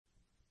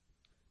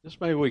Just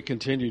maybe we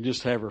continue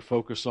just have our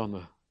focus on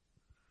the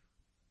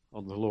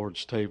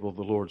Lord's table,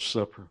 the Lord's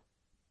Supper.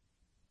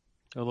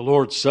 Now, the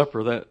Lord's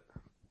Supper, that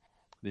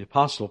the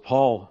Apostle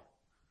Paul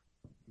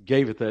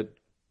gave it that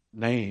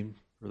name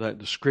or that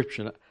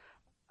description.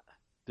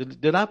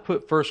 Did I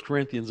put 1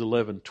 Corinthians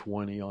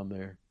 11:20 on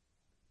there?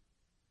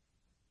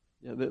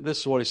 Yeah,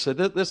 this is what he said.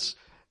 This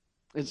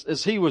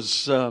as he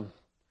was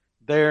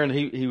there, and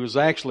he was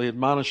actually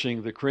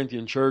admonishing the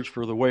Corinthian church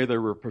for the way they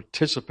were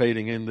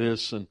participating in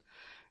this, and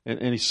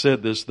he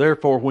said this: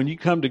 therefore, when you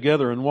come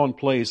together in one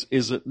place,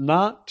 is it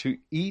not to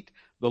eat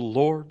the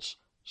Lord's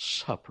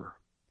Supper?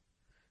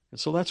 And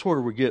so that's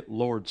where we get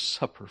Lord's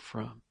Supper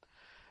from.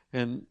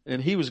 And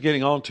he was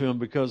getting on to him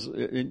because,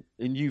 and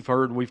you've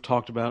heard, we've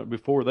talked about it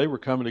before, they were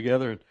coming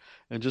together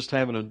and just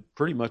having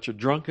pretty much a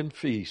drunken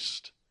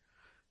feast.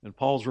 And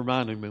Paul's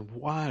reminding them,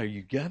 why are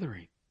you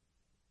gathering?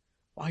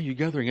 Why are you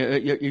gathering?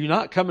 You're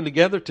not coming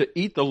together to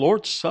eat the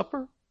Lord's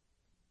Supper?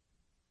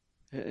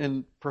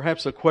 And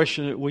perhaps a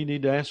question that we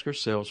need to ask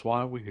ourselves,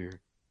 why are we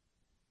here?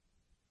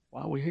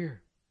 Why are we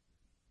here?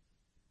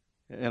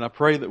 And I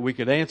pray that we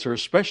could answer,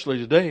 especially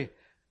today,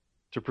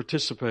 to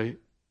participate.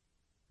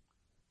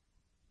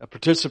 A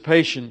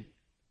participation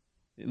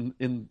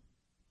in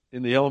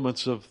the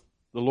elements of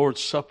the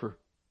Lord's Supper.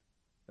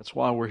 That's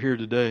why we're here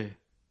today.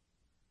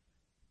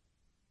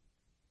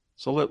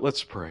 So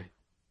let's pray.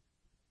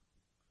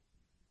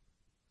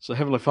 So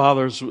Heavenly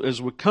Father,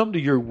 as we come to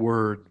your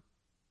Word,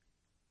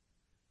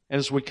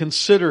 as we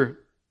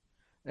consider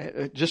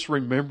just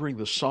remembering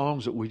the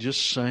songs that we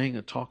just sang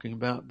and talking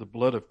about the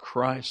blood of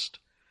Christ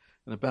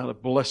and about a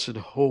blessed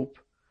hope,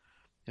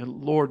 and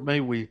Lord, may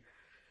we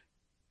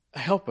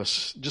help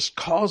us, just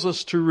cause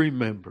us to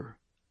remember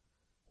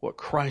what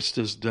Christ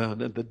has done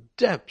and the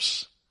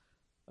depths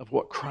of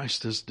what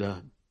Christ has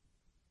done.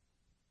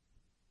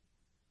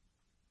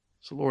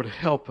 So Lord,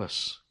 help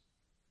us.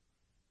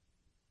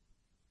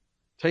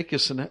 Take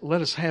us and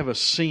let us have a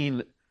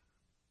scene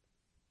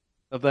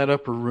of that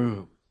upper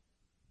room.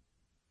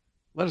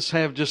 Let us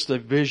have just a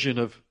vision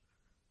of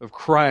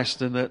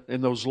Christ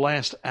in those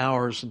last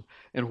hours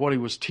and what He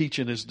was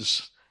teaching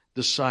His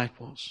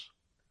disciples.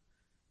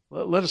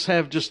 Let us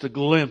have just a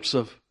glimpse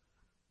of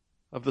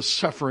the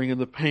suffering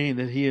and the pain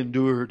that He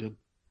endured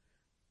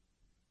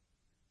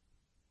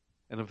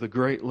and of the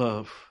great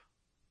love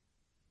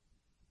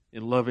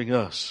in loving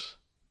us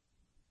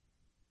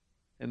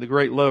and the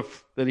great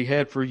love that He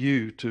had for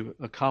you to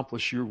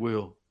accomplish your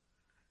will,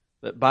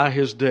 that by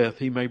His death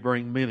He may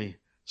bring many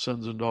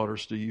sons and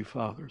daughters to you,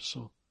 Father.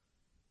 So,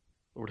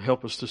 Lord,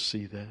 help us to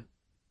see that.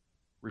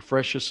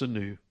 Refresh us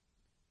anew.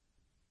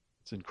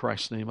 It's in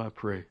Christ's name I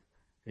pray.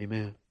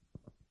 Amen.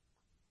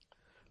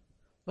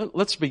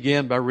 Let's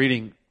begin by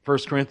reading 1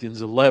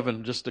 Corinthians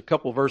 11, just a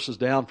couple verses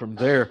down from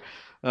there,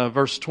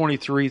 verse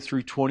 23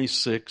 through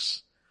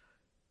 26.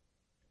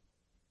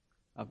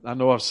 I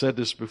know I've said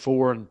this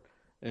before,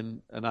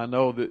 and I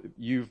know that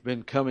you've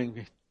been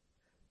coming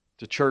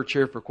to church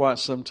here for quite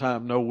some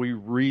time. No, we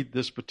read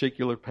this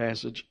particular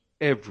passage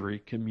every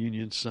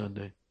Communion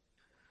Sunday.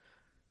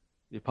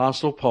 The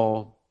Apostle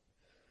Paul,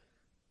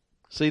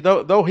 see,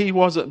 though he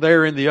wasn't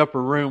there in the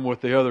upper room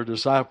with the other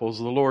disciples,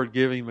 the Lord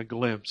gave him a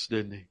glimpse,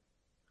 didn't He?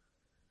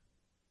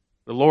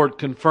 The Lord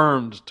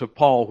confirmed to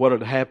Paul what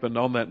had happened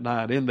on that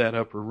night in that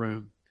upper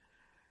room.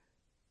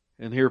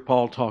 And here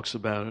Paul talks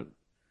about it.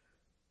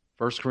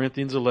 1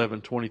 Corinthians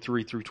 11,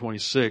 23 through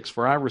 26.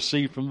 For I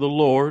received from the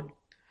Lord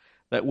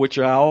that which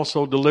I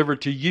also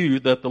delivered to you,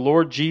 that the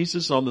Lord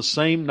Jesus, on the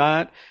same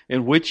night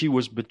in which He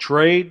was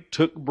betrayed,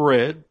 took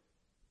bread.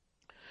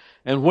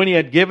 And when He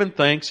had given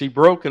thanks, He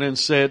broke it and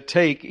said,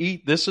 take,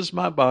 eat, this is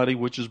my body,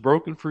 which is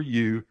broken for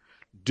you.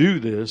 Do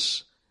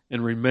this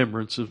in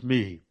remembrance of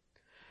me.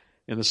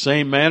 In the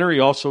same manner, He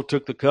also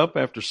took the cup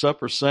after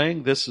supper,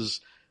 saying,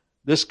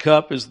 this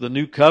cup is the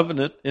new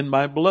covenant in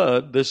my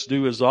blood. This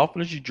do as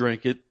often as you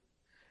drink it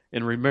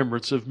in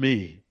remembrance of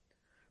me.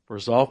 For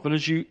as often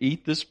as you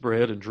eat this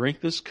bread and drink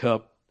this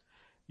cup,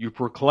 you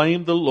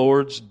proclaim the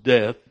Lord's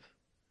death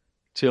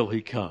till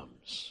He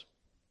comes.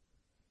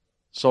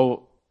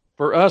 So,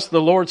 for us, the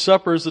Lord's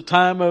Supper is a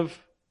time of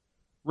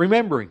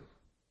remembering.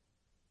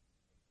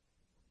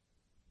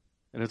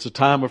 And it's a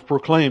time of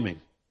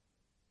proclaiming.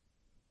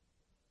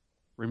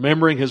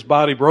 Remembering His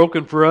body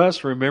broken for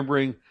us,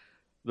 remembering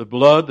the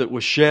blood that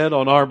was shed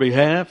on our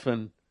behalf,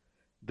 and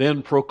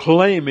then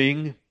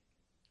proclaiming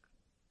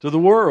to the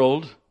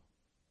world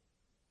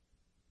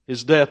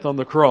His death on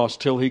the cross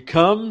till He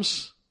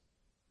comes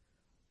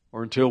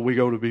or until we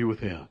go to be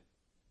with Him.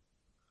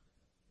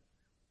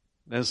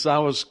 As I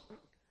was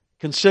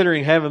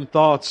considering having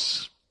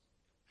thoughts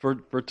for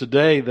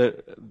today,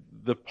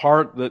 the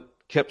part that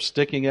kept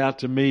sticking out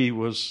to me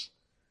was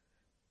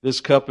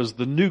this cup is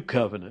the new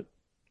covenant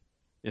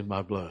in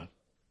my blood.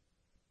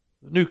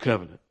 The new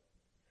covenant.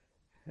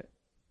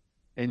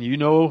 And you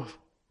know,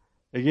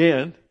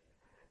 again,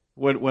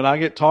 when I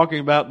get talking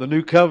about the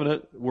new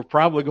covenant, we're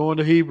probably going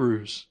to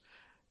Hebrews.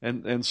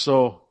 And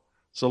so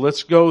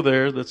let's go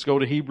there. Let's go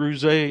to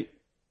Hebrews 8.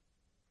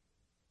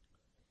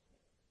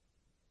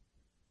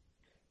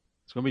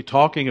 It's going to be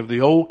talking of the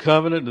old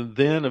covenant and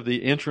then of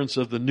the entrance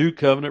of the new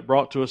covenant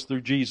brought to us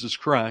through Jesus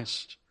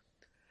Christ.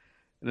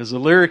 And as the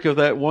lyric of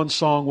that one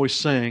song we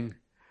sing,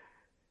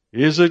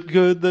 is it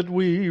good that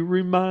we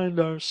remind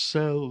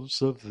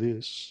ourselves of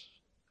this?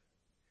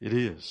 It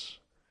is.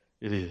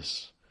 It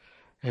is.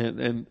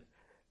 And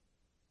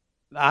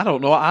I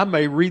don't know, I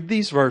may read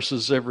these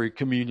verses every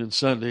Communion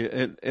Sunday,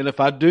 and if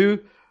I do,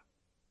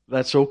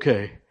 that's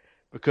okay.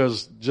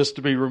 Because just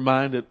to be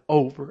reminded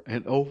over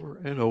and over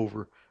and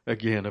over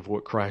again of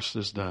what Christ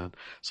has done.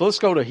 So let's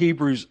go to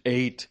Hebrews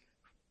 8.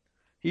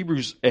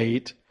 Hebrews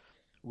 8.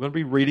 We're going to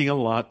be reading a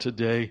lot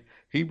today.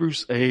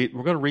 Hebrews 8.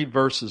 We're going to read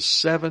verses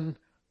 7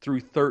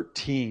 through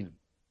 13.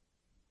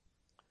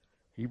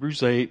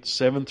 Hebrews 8,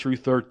 7 through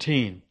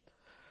 13.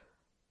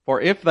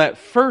 For if that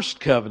first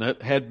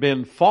covenant had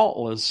been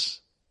faultless,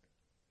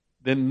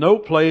 then no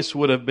place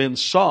would have been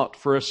sought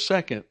for a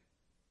second.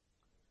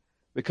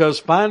 Because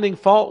finding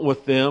fault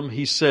with them,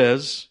 he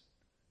says,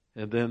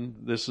 and then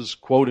this is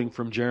quoting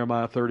from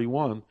Jeremiah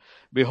 31,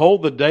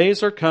 behold, the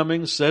days are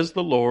coming, says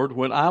the Lord,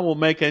 when I will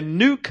make a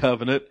new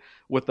covenant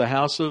with the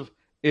house of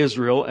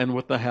Israel and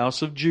with the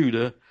house of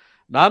Judah,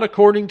 not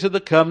according to the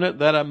covenant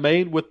that I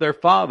made with their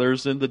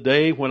fathers in the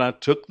day when I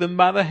took them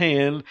by the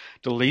hand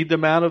to lead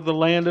them out of the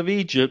land of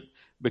Egypt,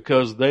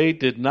 because they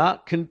did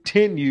not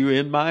continue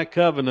in my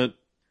covenant,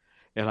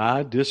 and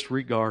I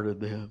disregarded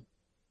them.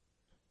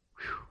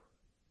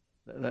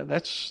 Whew.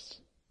 That's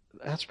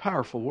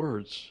powerful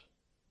words.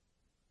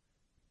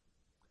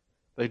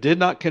 They did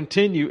not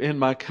continue in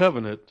my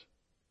covenant,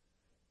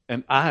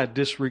 and I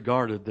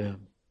disregarded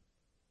them,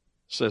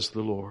 says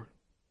the Lord.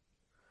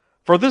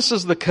 For this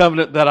is the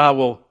covenant that I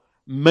will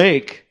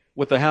make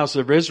with the house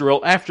of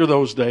Israel after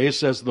those days,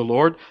 says the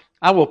Lord.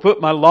 I will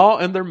put my law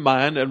in their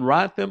mind and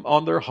write them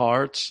on their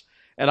hearts,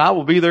 and I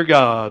will be their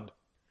God,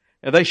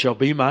 and they shall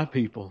be my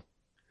people.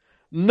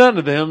 None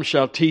of them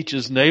shall teach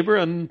his neighbor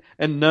and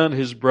none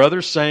his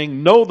brother,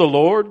 saying, know the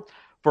Lord,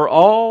 for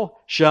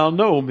all shall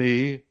know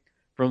me,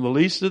 from the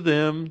least of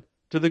them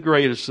to the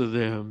greatest of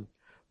them.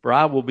 For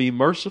I will be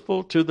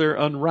merciful to their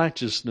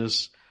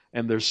unrighteousness,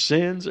 and their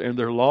sins and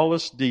their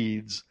lawless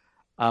deeds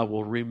I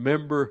will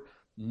remember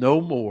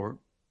no more.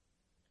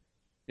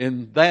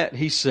 In that,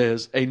 he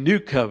says, a new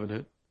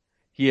covenant.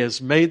 He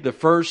has made the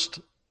first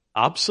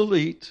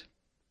obsolete.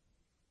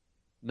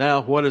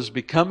 Now what is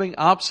becoming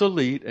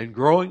obsolete and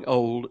growing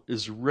old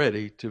is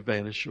ready to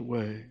vanish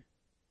away.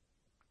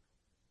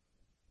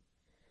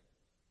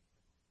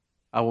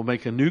 I will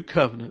make a new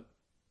covenant.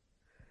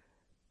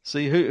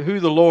 See,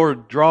 who the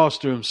Lord draws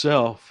to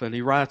himself and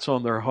he writes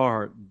on their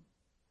heart,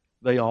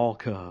 they all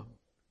come.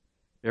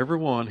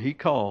 Everyone he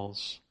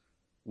calls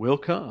will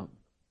come.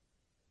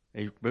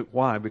 But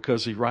why?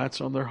 Because he writes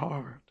on their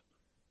heart.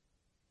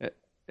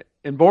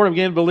 And born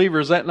again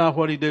believers, is that not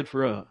what he did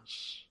for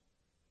us?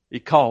 He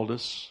called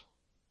us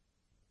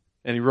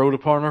and he wrote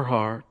upon our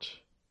heart.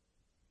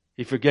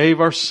 He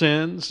forgave our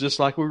sins, just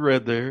like we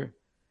read there,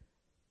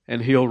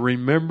 and he'll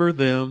remember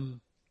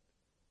them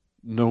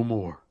no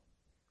more.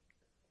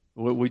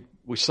 We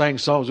sang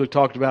songs, we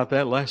talked about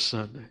that last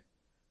Sunday.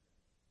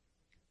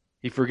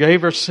 He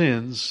forgave our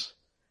sins,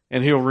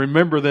 and he'll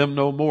remember them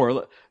no more.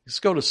 Let's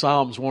go to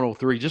Psalms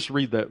 103. Just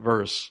read that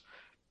verse.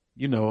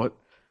 You know it.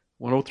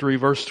 103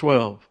 verse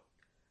 12.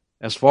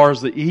 As far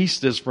as the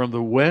east is from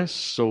the west,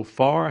 so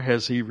far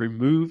has he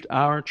removed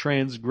our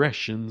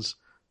transgressions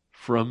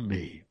from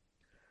me.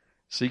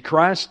 See,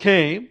 Christ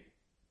came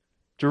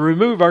to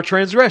remove our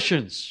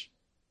transgressions,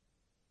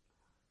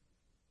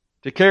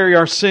 to carry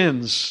our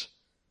sins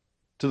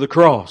to the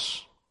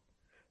cross.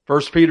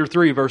 1 Peter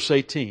 3 verse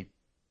 18.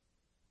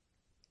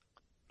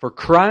 For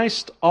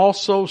Christ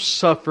also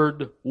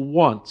suffered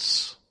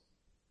once.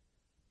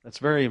 That's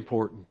very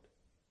important.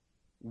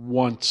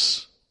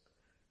 Once.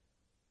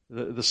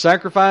 The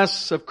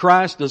sacrifice of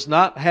Christ does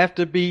not have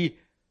to be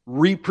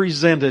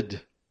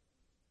represented.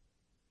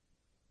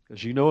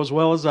 Because you know as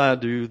well as I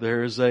do,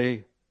 there is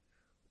I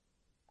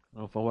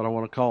don't know what I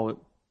want to call it,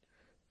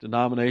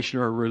 denomination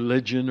or a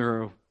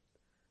religion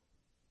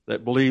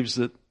that believes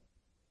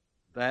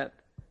that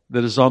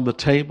is on the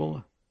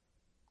table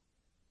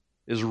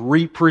is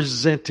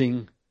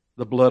representing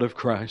the blood of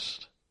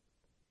Christ.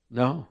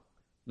 No.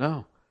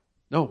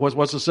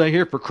 What's it say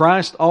here? For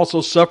Christ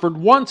also suffered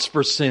once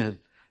for sin,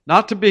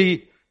 not to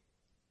be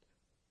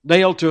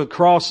nailed to a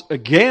cross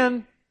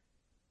again,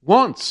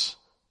 once.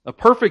 A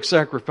perfect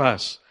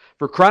sacrifice.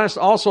 For Christ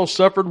also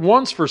suffered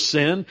once for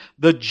sin,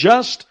 the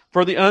just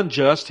for the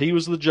unjust. He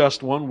was the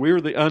just one,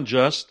 we're the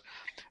unjust.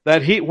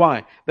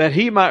 Why? That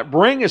he might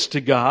bring us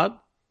to God.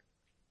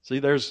 See,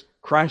 there's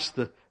Christ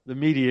the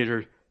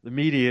mediator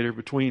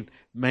between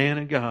man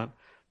and God,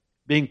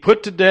 being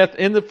put to death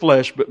in the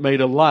flesh, but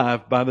made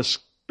alive by the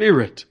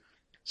Spirit.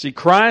 See,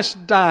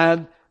 Christ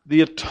died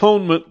the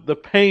atonement, the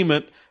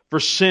payment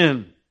for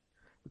sin.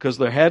 Because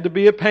there had to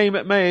be a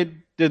payment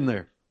made, didn't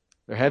there?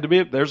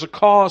 There's a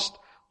cost.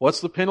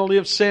 What's the penalty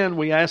of sin?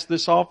 We ask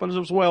this often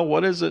as well.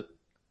 What is it?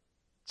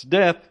 It's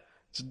death.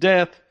 It's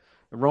death.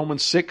 In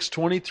Romans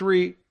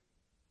 6:23,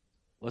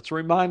 Let's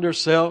remind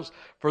ourselves,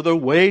 for the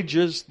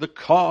wages, the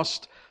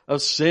cost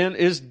of sin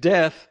is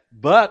death.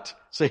 But,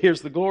 see,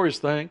 here's the glorious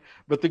thing,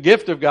 but the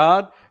gift of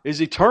God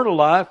is eternal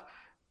life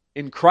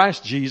in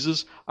Christ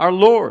Jesus our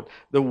Lord.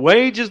 The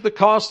wages, the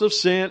cost of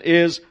sin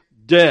is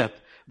death.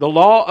 The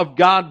law of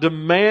God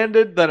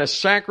demanded that a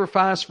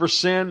sacrifice for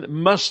sin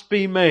must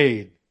be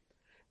made.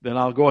 Then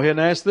I'll go ahead and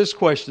ask this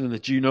question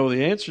that you know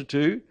the answer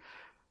to.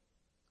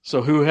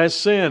 So who has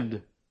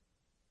sinned?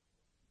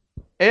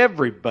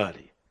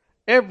 Everybody.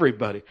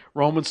 Everybody.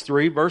 Romans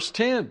 3 verse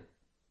 10.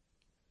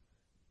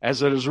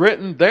 As it is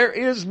written, there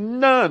is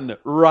none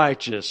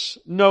righteous,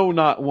 no,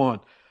 not one.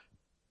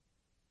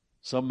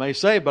 Some may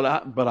say, but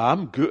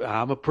I'm good.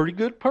 I'm a pretty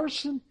good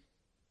person.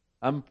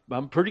 I'm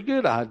pretty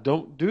good. I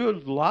don't do a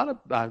lot of.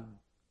 I'm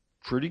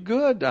pretty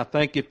good. I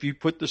think if you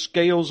put the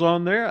scales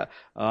on there,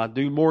 I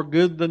do more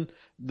good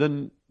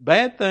than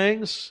bad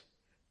things.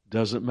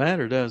 Doesn't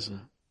matter, does it?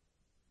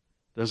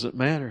 Doesn't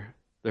matter.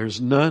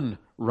 There's none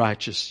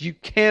righteous. You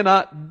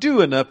cannot do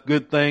enough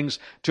good things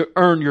to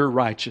earn your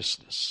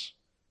righteousness.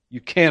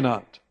 You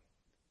cannot.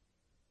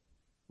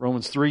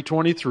 Romans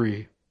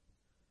 3:23.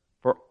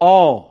 For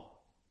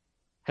all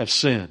have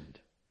sinned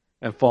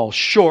and fall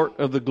short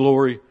of the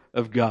glory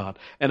of God.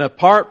 And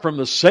apart from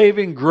the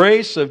saving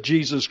grace of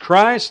Jesus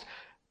Christ,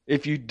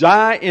 if you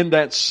die in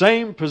that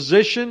same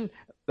position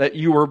that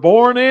you were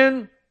born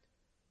in,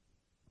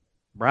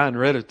 Brian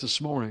read it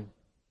this morning,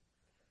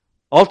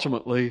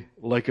 ultimately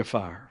lake of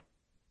fire.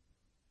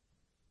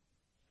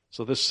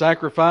 So this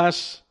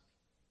sacrifice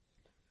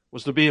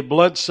was to be a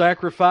blood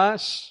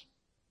sacrifice.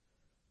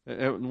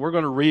 And we're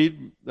going to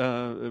read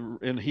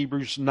in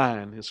Hebrews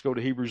 9. Let's go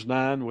to Hebrews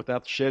 9.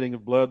 Without the shedding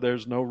of blood,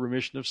 there's no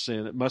remission of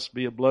sin. It must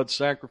be a blood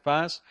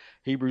sacrifice.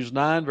 Hebrews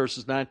 9,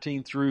 verses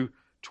 19 through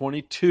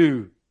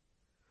 22.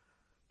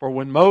 For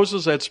when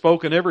Moses had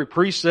spoken every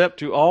precept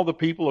to all the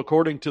people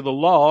according to the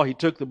law, he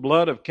took the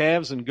blood of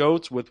calves and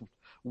goats with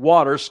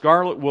water,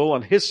 scarlet wool,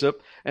 and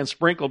hyssop, and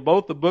sprinkled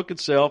both the book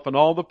itself and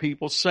all the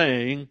people,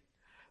 saying,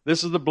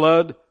 this is the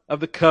blood of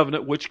the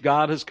covenant which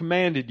God has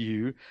commanded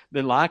you.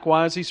 Then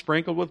likewise he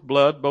sprinkled with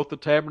blood both the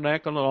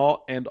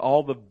tabernacle and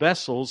all the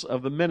vessels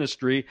of the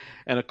ministry.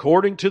 And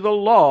according to the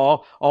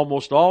law,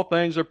 almost all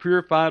things are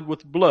purified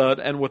with blood,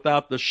 and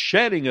without the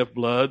shedding of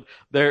blood,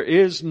 there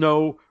is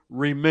no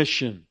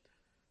remission.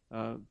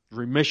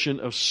 Remission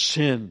of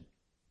sin.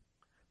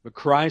 But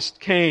Christ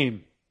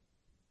came.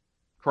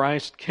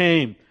 Christ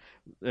came.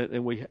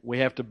 And we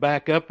have to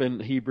back up in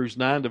Hebrews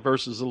 9 to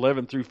verses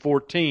 11 through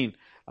 14.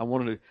 I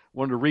wanted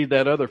to read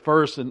that other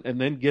first and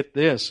then get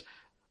this.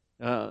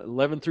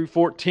 11 through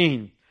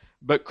 14.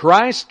 But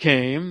Christ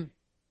came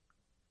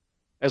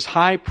as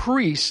high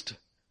priest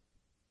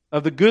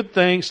of the good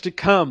things to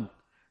come.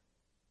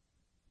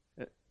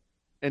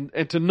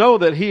 And to know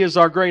that He is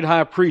our great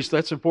high priest,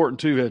 that's important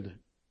too, isn't it?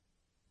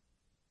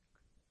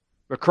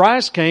 But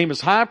Christ came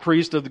as high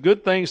priest of the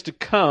good things to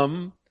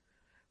come,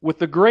 with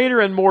the greater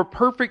and more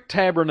perfect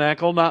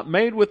tabernacle, not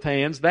made with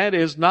hands, that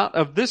is, not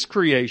of this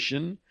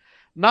creation,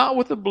 not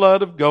with the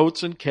blood of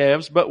goats and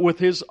calves, but with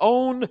His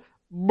own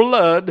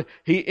blood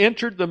He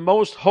entered the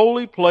most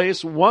holy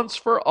place once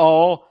for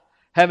all,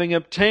 having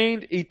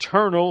obtained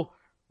eternal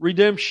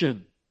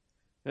redemption.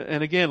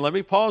 And again, let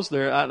me pause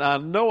there. I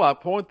know I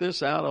point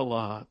this out a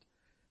lot.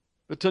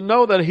 But to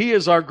know that He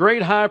is our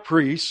great high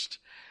priest,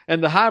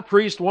 and the high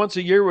priest once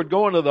a year would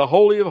go into the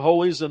Holy of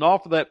Holies and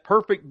offer that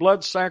perfect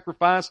blood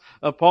sacrifice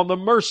upon the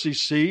mercy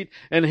seat.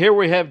 And here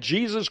we have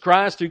Jesus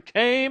Christ, who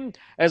came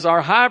as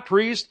our high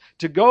priest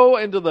to go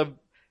into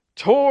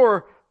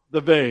tore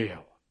the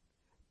veil,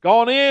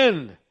 gone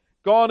in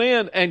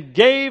and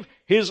gave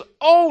His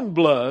own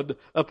blood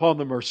upon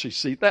the mercy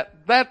seat.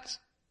 That's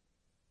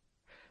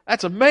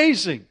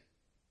amazing.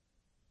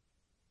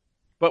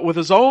 But with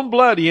His own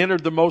blood He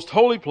entered the most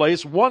holy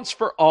place once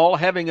for all,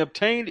 having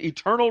obtained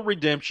eternal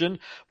redemption.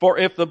 For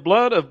if the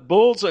blood of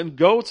bulls and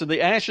goats and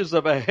the ashes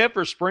of a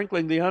heifer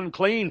sprinkling the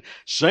unclean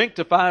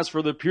sanctifies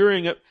for the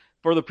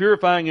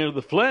purifying of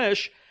the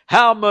flesh,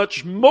 how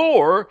much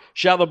more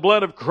shall the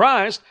blood of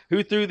Christ,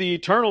 who through the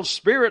eternal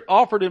Spirit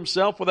offered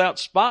Himself without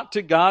spot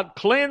to God,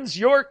 cleanse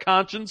your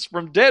conscience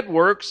from dead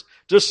works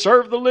to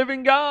serve the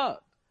living God?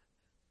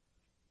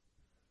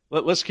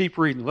 Let's keep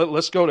reading.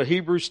 Let's go to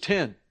Hebrews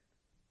 10.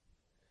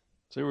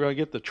 So we're going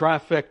to get the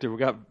trifecta. We've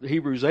got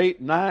Hebrews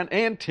 8, 9,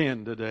 and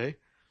 10 today.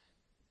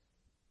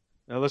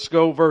 Now let's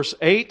go verse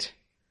 8.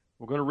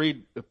 We're going to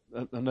read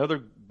another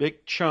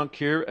big chunk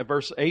here at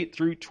verse 8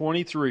 through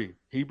 23.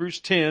 Hebrews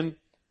 10,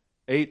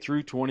 8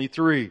 through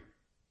 23.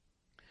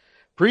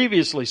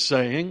 Previously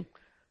saying,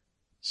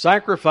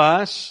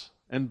 sacrifice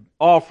and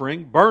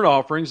offering, burnt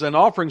offerings and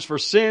offerings for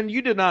sin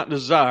you did not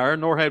desire,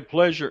 nor had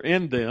pleasure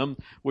in them,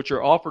 which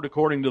are offered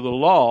according to the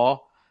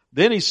law.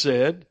 Then He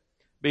said,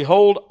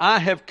 behold, I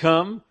have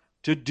come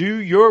to do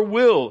your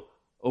will,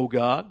 O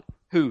God.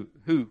 Who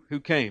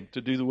came to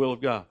do the will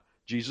of God?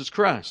 Jesus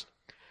Christ.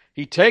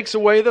 He takes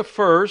away the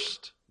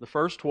first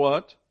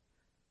what?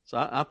 So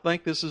I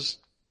think this is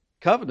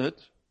covenant.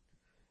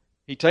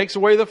 He takes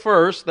away the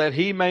first that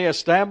He may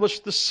establish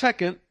the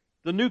second,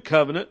 the new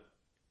covenant,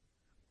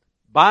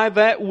 by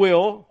that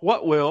will,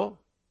 what will?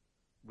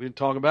 We've been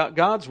talking about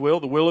God's will,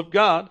 the will of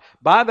God.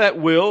 By that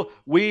will,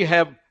 we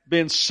have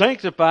been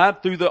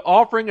sanctified through the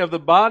offering of the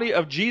body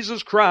of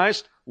Jesus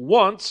Christ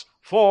once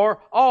for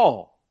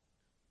all.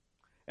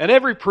 And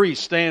every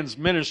priest stands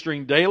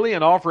ministering daily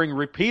and offering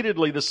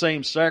repeatedly the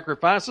same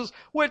sacrifices,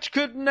 which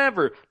could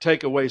never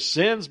take away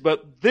sins.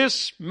 But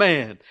this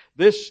man,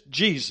 this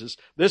Jesus,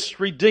 this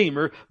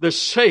Redeemer,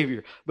 this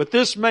Savior, but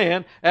this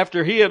man,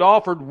 after he had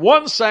offered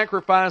one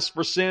sacrifice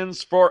for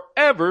sins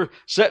forever,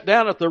 sat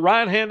down at the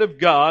right hand of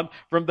God,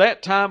 from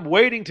that time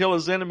waiting till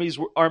his enemies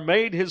are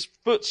made his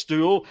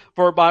footstool.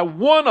 For by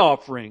one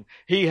offering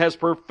he has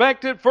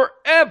perfected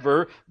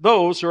forever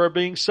those who are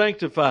being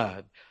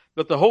sanctified.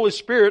 But the Holy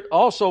Spirit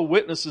also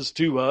witnesses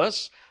to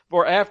us,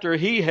 for after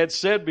he had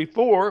said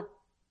before,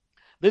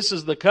 this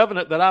is the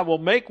covenant that I will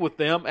make with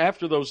them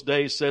after those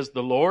days, says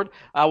the Lord.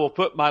 I will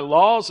put my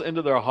laws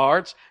into their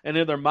hearts, and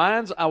in their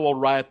minds I will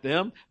write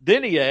them.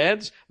 Then he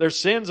adds, their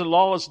sins and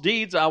lawless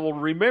deeds I will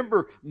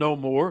remember no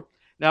more.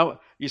 Now,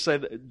 you say,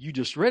 you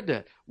just read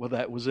that. Well,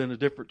 that was in a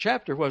different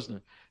chapter, wasn't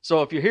it?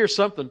 So if you hear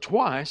something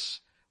twice,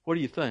 what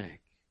do you think?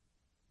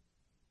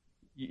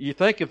 You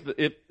think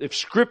if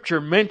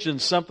Scripture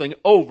mentions something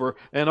over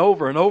and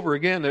over and over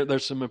again,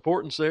 there's some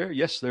importance there?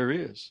 Yes, there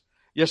is.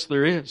 Yes,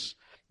 there is.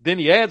 Then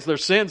he adds, their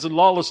sins and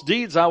lawless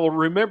deeds I will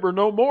remember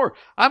no more.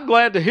 I'm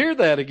glad to hear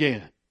that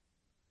again.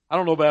 I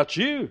don't know about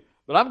you,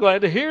 but I'm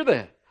glad to hear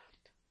that.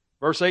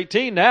 Verse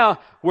 18, now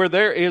where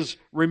there is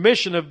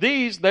remission of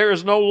these, there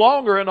is no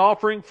longer an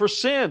offering for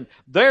sin.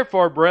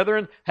 Therefore,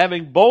 brethren,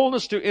 having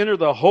boldness to enter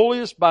the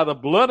holiest by the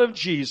blood of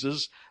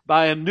Jesus,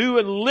 by a new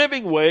and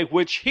living way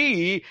which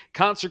he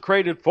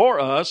consecrated for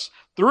us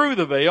through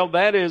the veil,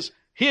 that is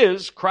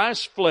his,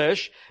 Christ's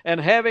flesh,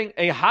 and having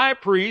a high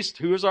priest,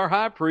 who is our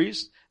high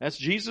priest? That's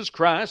Jesus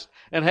Christ.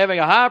 And having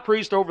a high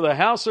priest over the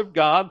house of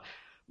God,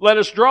 let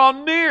us draw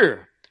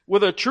near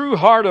with a true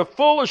heart of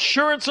full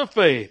assurance of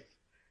faith.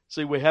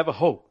 See, we have a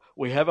hope.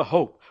 We have a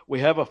hope. We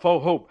have a full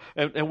hope.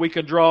 And we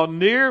can draw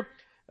near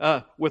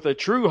with a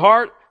true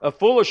heart of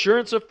full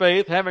assurance of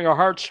faith, having our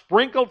hearts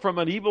sprinkled from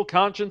an evil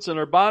conscience and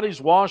our bodies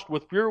washed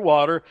with pure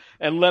water.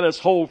 And let us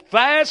hold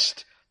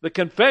fast the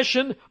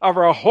confession of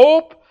our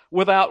hope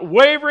without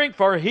wavering,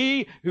 for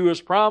he who has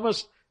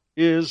promised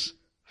is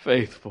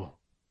faithful.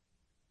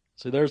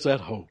 See, there's that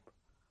hope.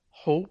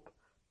 Hope,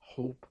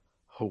 hope,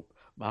 hope.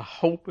 My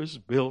hope is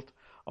built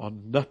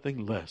on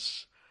nothing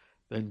less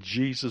than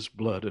Jesus'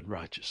 blood and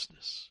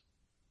righteousness.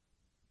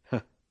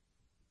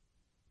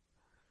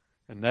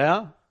 And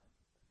now,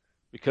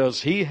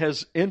 because he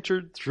has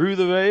entered through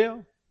the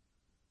veil,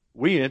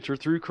 we enter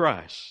through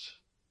Christ.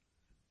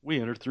 We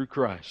enter through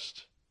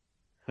Christ.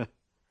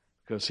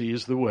 Because he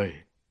is the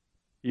way.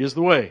 He is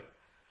the way.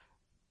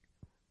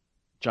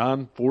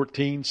 John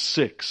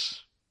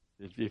 14:6.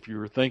 If you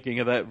were thinking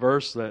of that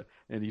verse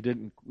and you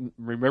didn't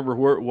remember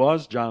where it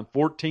was, John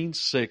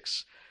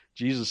 14:6.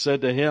 Jesus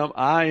said to him,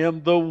 I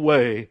am the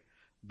way,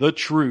 the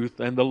truth,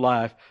 and the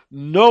life.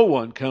 No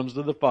one comes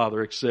to the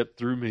Father except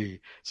through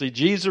me. See,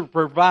 Jesus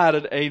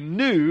provided a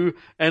new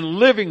and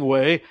living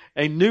way,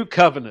 a new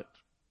covenant.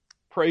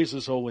 Praise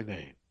his holy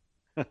name.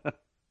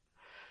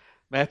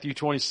 Matthew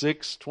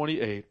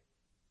 26:28.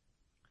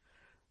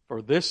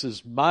 For this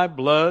is my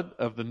blood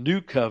of the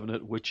new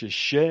covenant, which is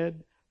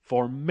shed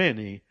for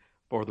many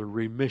for the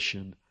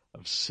remission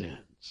of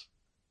sins.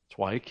 That's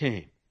why he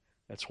came.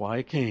 That's why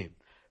he came.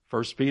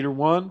 1 Peter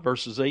 1,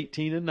 verses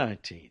 18 and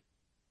 19.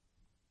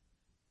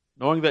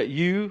 Knowing that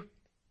you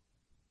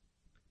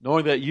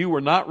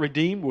were not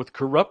redeemed with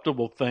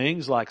corruptible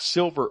things like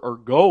silver or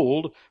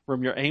gold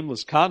from your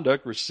aimless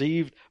conduct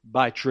received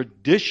by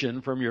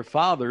tradition from your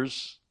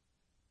fathers.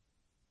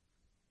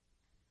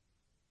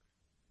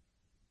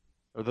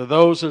 Are there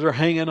those that are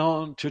hanging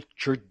on to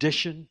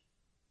tradition?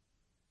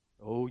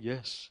 Oh,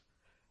 yes.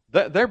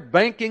 They're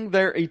banking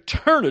their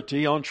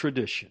eternity on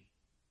tradition.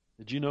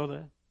 Did you know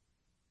that?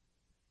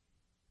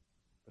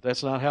 But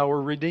that's not how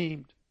we're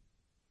redeemed.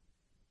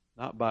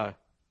 Not by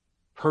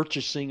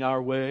purchasing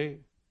our way.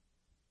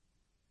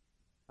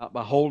 Not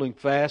by holding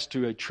fast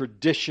to a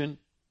tradition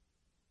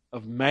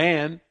of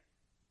man.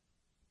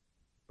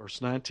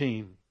 Verse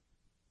 19.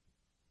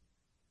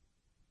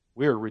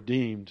 We are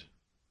redeemed,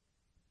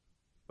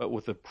 but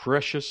with the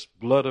precious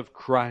blood of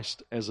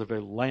Christ as of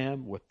a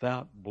lamb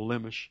without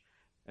blemish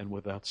and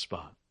without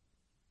spot.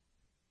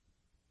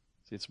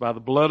 See, it's by the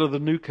blood of the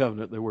new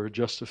covenant that we're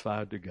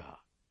justified to God.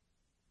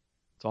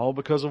 It's all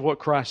because of what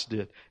Christ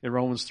did. In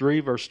Romans 3,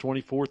 verse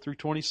 24 through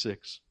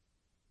 26.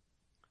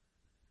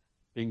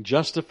 Being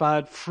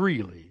justified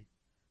freely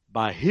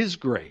by his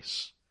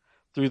grace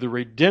through the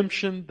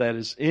redemption that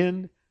is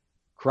in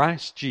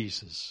Christ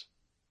Jesus,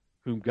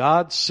 whom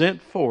God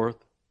sent forth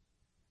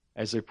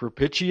as a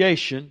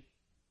propitiation,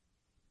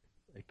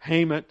 a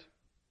payment,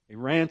 a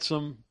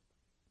ransom,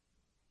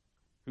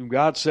 whom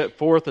God set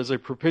forth as a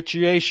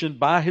propitiation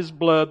by his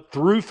blood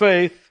through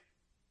faith.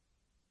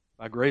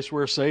 By grace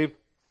we're saved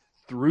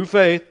through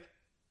faith.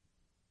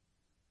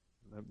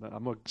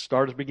 I'm going to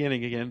start at the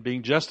beginning again.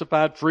 Being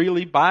justified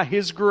freely by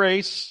his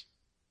grace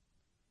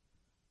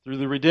through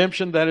the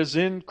redemption that is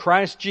in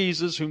Christ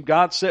Jesus, whom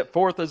God set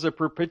forth as a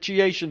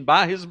propitiation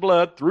by His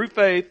blood through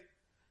faith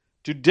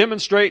to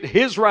demonstrate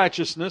His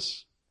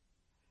righteousness.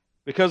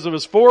 Because of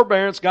His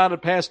forbearance, God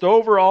had passed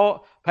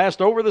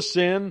over the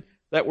sin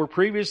that were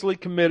previously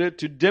committed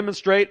to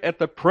demonstrate at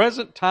the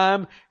present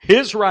time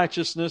His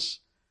righteousness,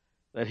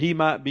 that He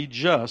might be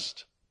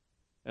just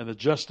and the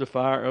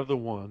justifier of the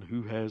one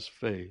who has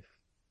faith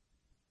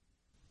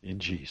in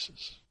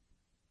Jesus.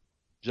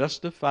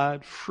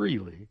 Justified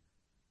freely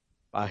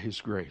by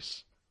His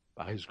grace.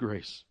 By His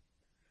grace.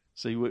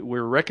 See,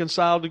 we're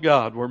reconciled to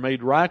God. We're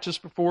made righteous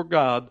before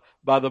God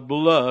by the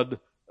blood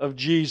of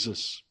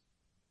Jesus.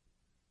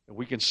 And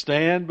we can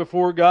stand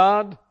before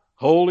God,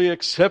 holy,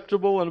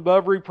 acceptable, and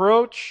above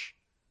reproach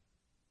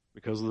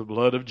because of the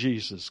blood of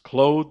Jesus,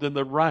 clothed in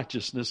the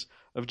righteousness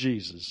of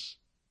Jesus.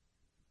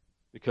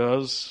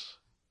 Because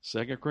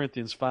 2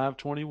 Corinthians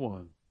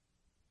 5:21,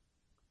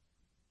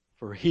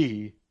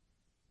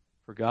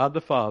 for God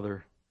the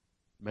Father,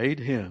 made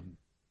Him,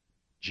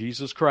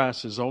 Jesus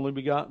Christ, His only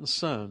begotten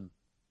Son,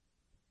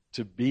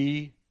 to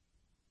be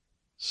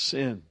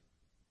sin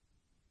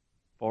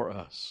for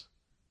us,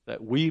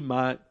 that we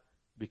might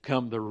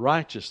become the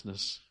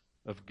righteousness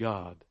of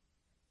God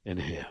in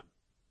Him.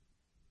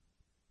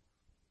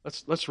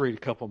 Let's read a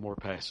couple more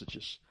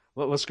passages.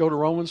 Let's go to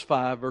Romans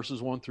 5,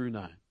 verses 1 through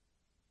 9.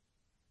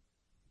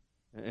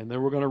 And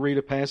then we're going to read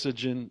a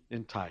passage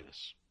in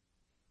Titus.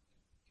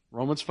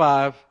 Romans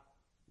 5,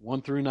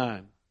 1 through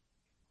 9.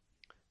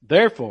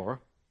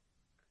 Therefore,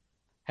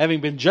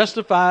 having been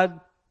justified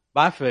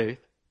by faith,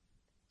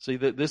 see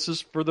that this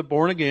is for the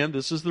born again,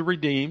 this is the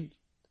redeemed.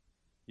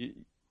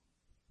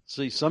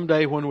 See,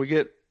 someday when we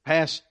get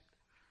past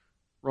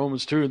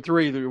Romans 2 and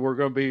 3, we're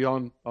going to be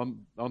on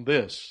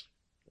this.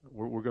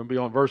 We're going to be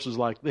on verses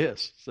like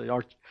this. See,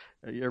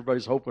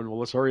 everybody's hoping, well,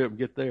 let's hurry up and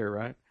get there,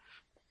 right?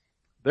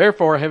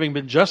 Therefore, having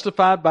been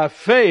justified by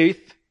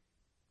faith,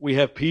 we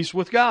have peace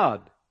with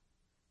God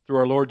through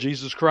our Lord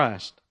Jesus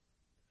Christ,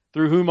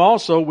 through whom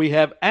also we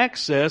have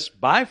access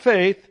by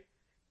faith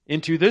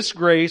into this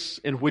grace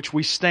in which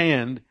we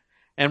stand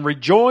and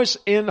rejoice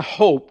in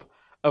hope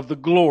of the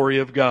glory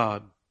of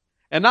God.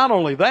 And not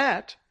only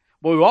that,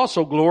 but we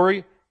also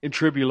glory in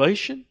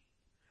tribulation,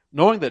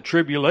 knowing that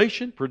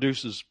tribulation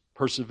produces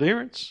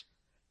perseverance,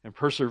 and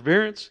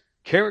perseverance,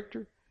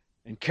 character,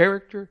 and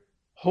character,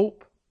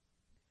 hope.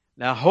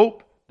 Now,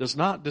 hope does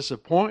not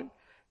disappoint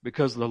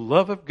because the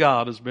love of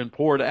God has been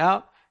poured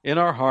out in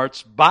our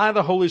hearts by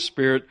the Holy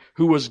Spirit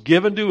who was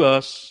given to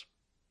us.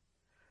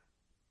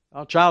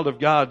 Now, child of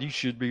God, you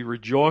should be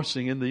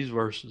rejoicing in these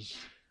verses.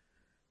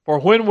 For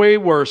when we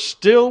were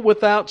still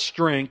without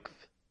strength,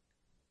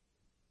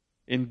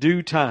 in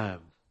due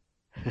time,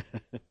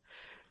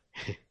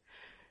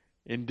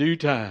 in due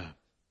time,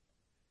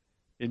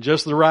 in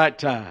just the right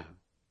time,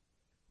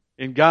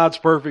 in God's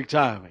perfect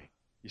timing,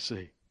 you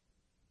see.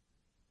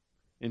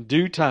 In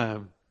due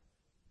time,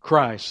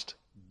 Christ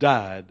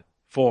died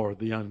for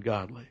the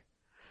ungodly.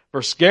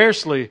 For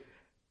scarcely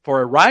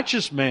for a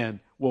righteous man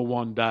will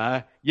one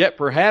die, yet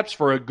perhaps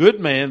for a good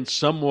man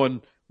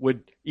someone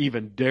would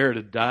even dare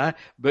to die.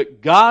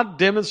 But God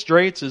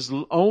demonstrates His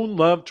own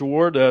love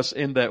toward us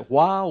in that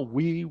while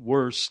we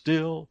were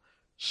still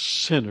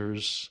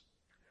sinners,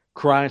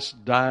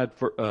 Christ died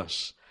for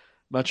us.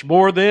 Much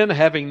more then,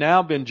 having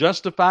now been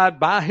justified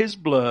by His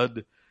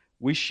blood,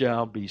 we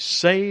shall be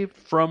saved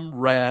from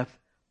wrath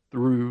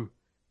through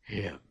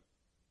Him.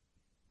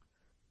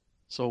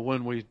 So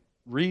when we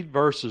read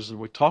verses and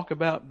we talk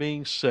about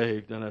being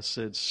saved, and I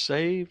said,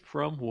 saved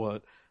from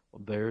what?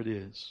 Well, there it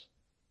is.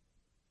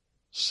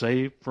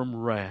 Saved from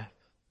wrath.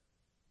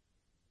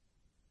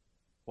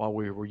 While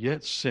we were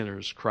yet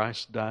sinners,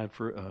 Christ died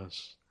for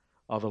us.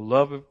 The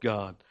love of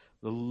God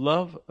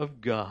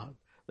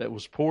that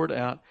was poured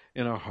out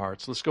in our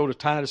hearts. Let's go to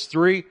Titus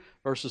 3,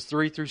 verses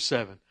 3 through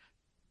 7.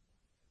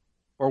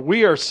 For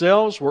we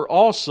ourselves were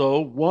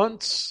also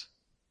once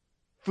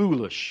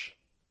foolish,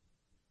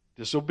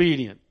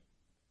 disobedient,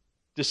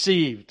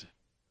 deceived,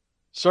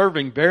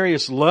 serving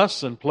various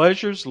lusts and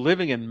pleasures,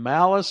 living in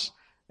malice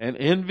and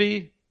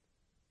envy,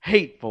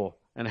 hateful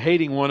and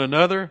hating one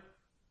another.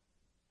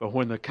 But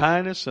when the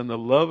kindness and the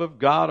love of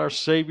God our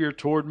Savior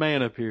toward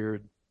man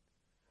appeared,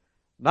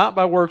 not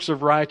by works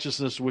of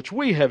righteousness which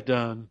we have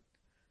done,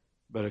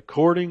 but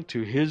according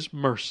to His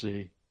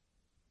mercy,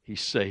 He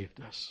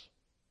saved us.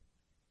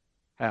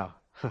 How?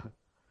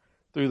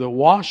 Through the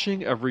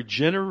washing of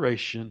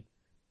regeneration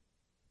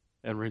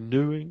and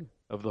renewing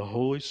of the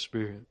Holy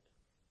Spirit,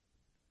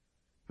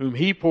 whom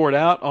He poured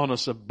out on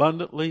us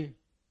abundantly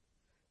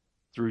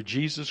through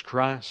Jesus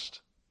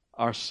Christ,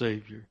 our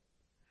Savior,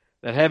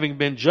 that having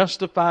been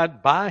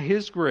justified by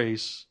His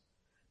grace,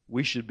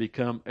 we should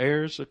become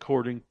heirs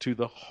according to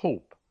the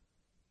hope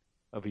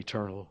of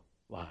eternal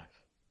life.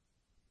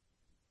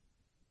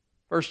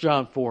 1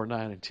 John 4,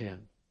 9 and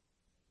 10.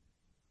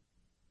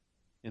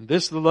 In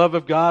this the love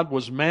of God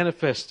was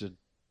manifested,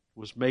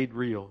 was made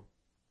real,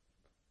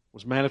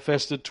 was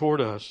manifested toward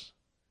us,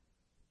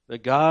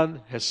 that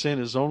God has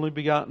sent His only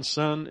begotten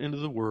Son into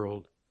the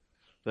world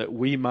that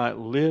we might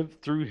live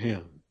through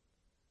him.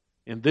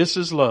 And this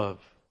is love,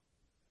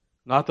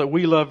 not that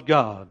we loved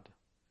God,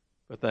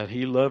 but that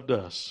he loved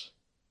us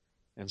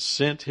and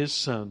sent his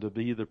Son to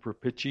be the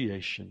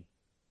propitiation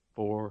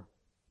for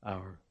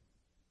our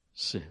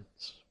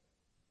sins.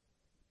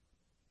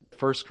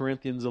 1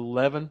 Corinthians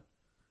 11,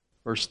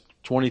 verse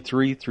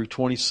 23 through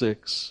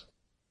 26.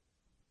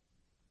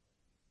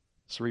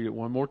 Let's read it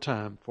one more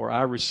time. For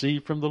I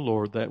received from the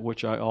Lord that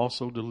which I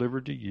also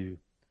delivered to you,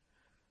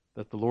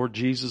 that the Lord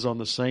Jesus on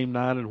the same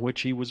night in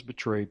which he was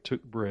betrayed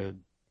took bread.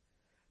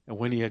 And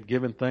when he had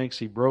given thanks,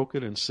 he broke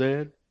it and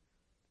said,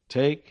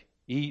 Take,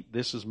 eat,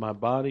 this is my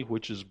body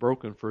which is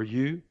broken for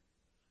you.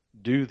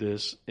 Do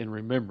this in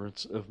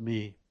remembrance of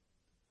me.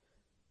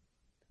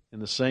 In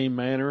the same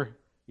manner,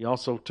 he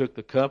also took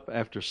the cup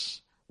after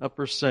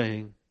supper,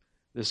 saying,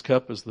 This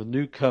cup is the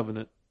new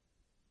covenant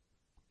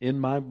in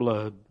my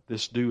blood.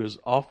 This do as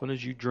often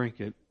as you drink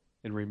it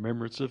in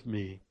remembrance of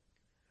me.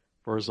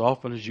 For as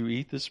often as you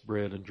eat this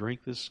bread and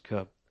drink this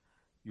cup,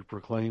 you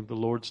proclaim the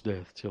Lord's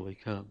death till he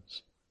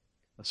comes.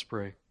 Let's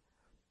pray.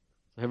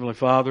 Heavenly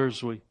Father,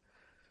 as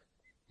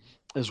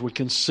we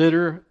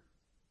consider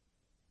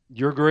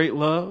your great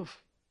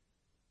love,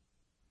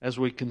 as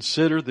we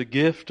consider the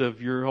gift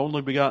of your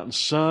only begotten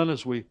Son,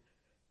 as we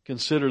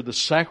consider the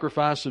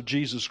sacrifice of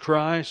Jesus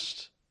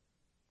Christ,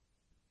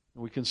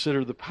 and we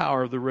consider the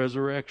power of the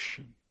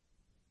resurrection,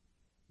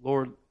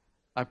 Lord,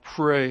 I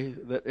pray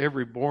that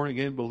every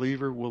born-again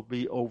believer will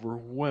be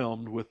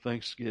overwhelmed with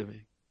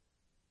thanksgiving,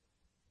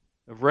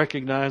 of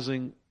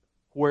recognizing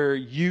where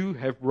you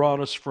have brought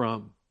us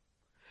from.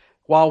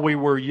 While we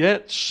were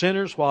yet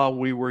sinners, while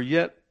we were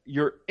yet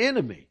your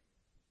enemy,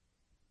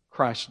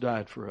 Christ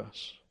died for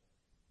us.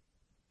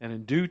 And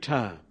in due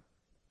time,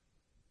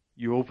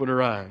 you open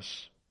our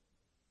eyes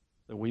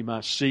that we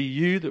might see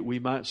you, that we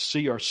might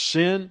see our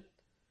sin,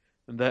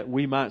 and that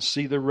we might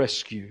see the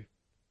rescue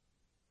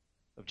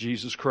of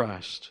Jesus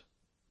Christ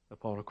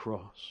upon a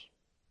cross.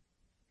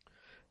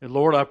 And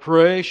Lord, I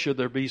pray, should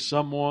there be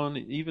someone,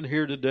 even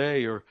here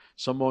today, or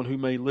someone who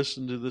may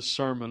listen to this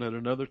sermon at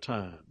another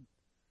time,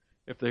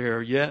 if they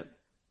are yet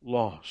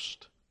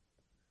lost,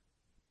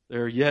 they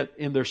are yet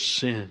in their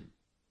sin,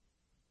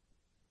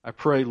 I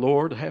pray,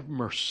 Lord, have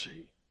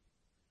mercy.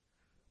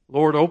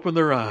 Lord, open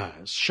their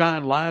eyes,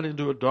 shine light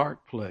into a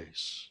dark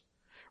place,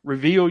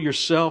 reveal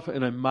yourself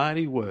in a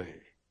mighty way,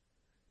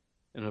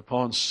 and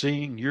upon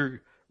seeing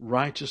your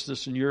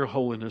righteousness and your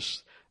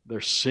holiness,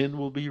 their sin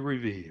will be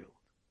revealed.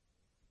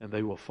 And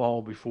they will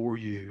fall before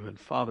you. And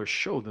Father,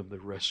 show them the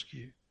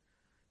rescue.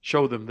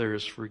 Show them there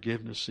is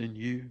forgiveness in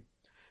you.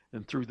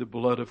 And through the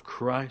blood of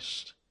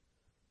Christ,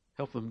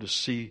 help them to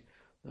see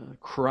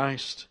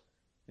Christ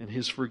and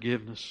his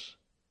forgiveness.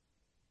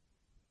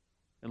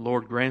 And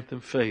Lord, grant them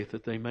faith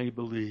that they may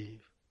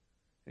believe.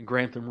 And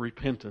grant them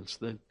repentance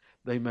that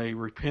they may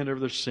repent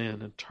of their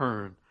sin and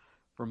turn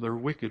from their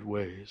wicked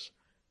ways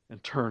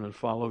and turn and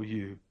follow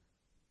you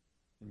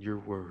and your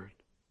word.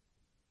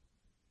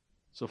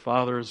 So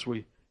Father, as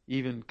we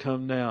even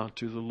come now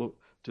to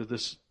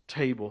this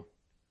table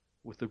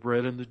with the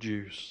bread and the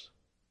juice,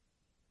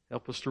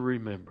 help us to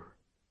remember.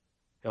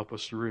 Help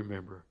us to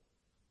remember.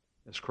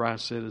 As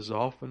Christ said, as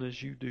often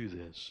as you do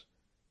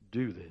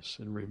this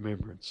in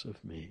remembrance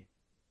of me.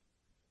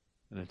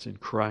 And it's in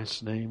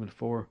Christ's name and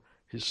for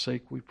his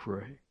sake we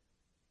pray.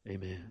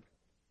 Amen.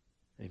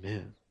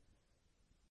 Amen.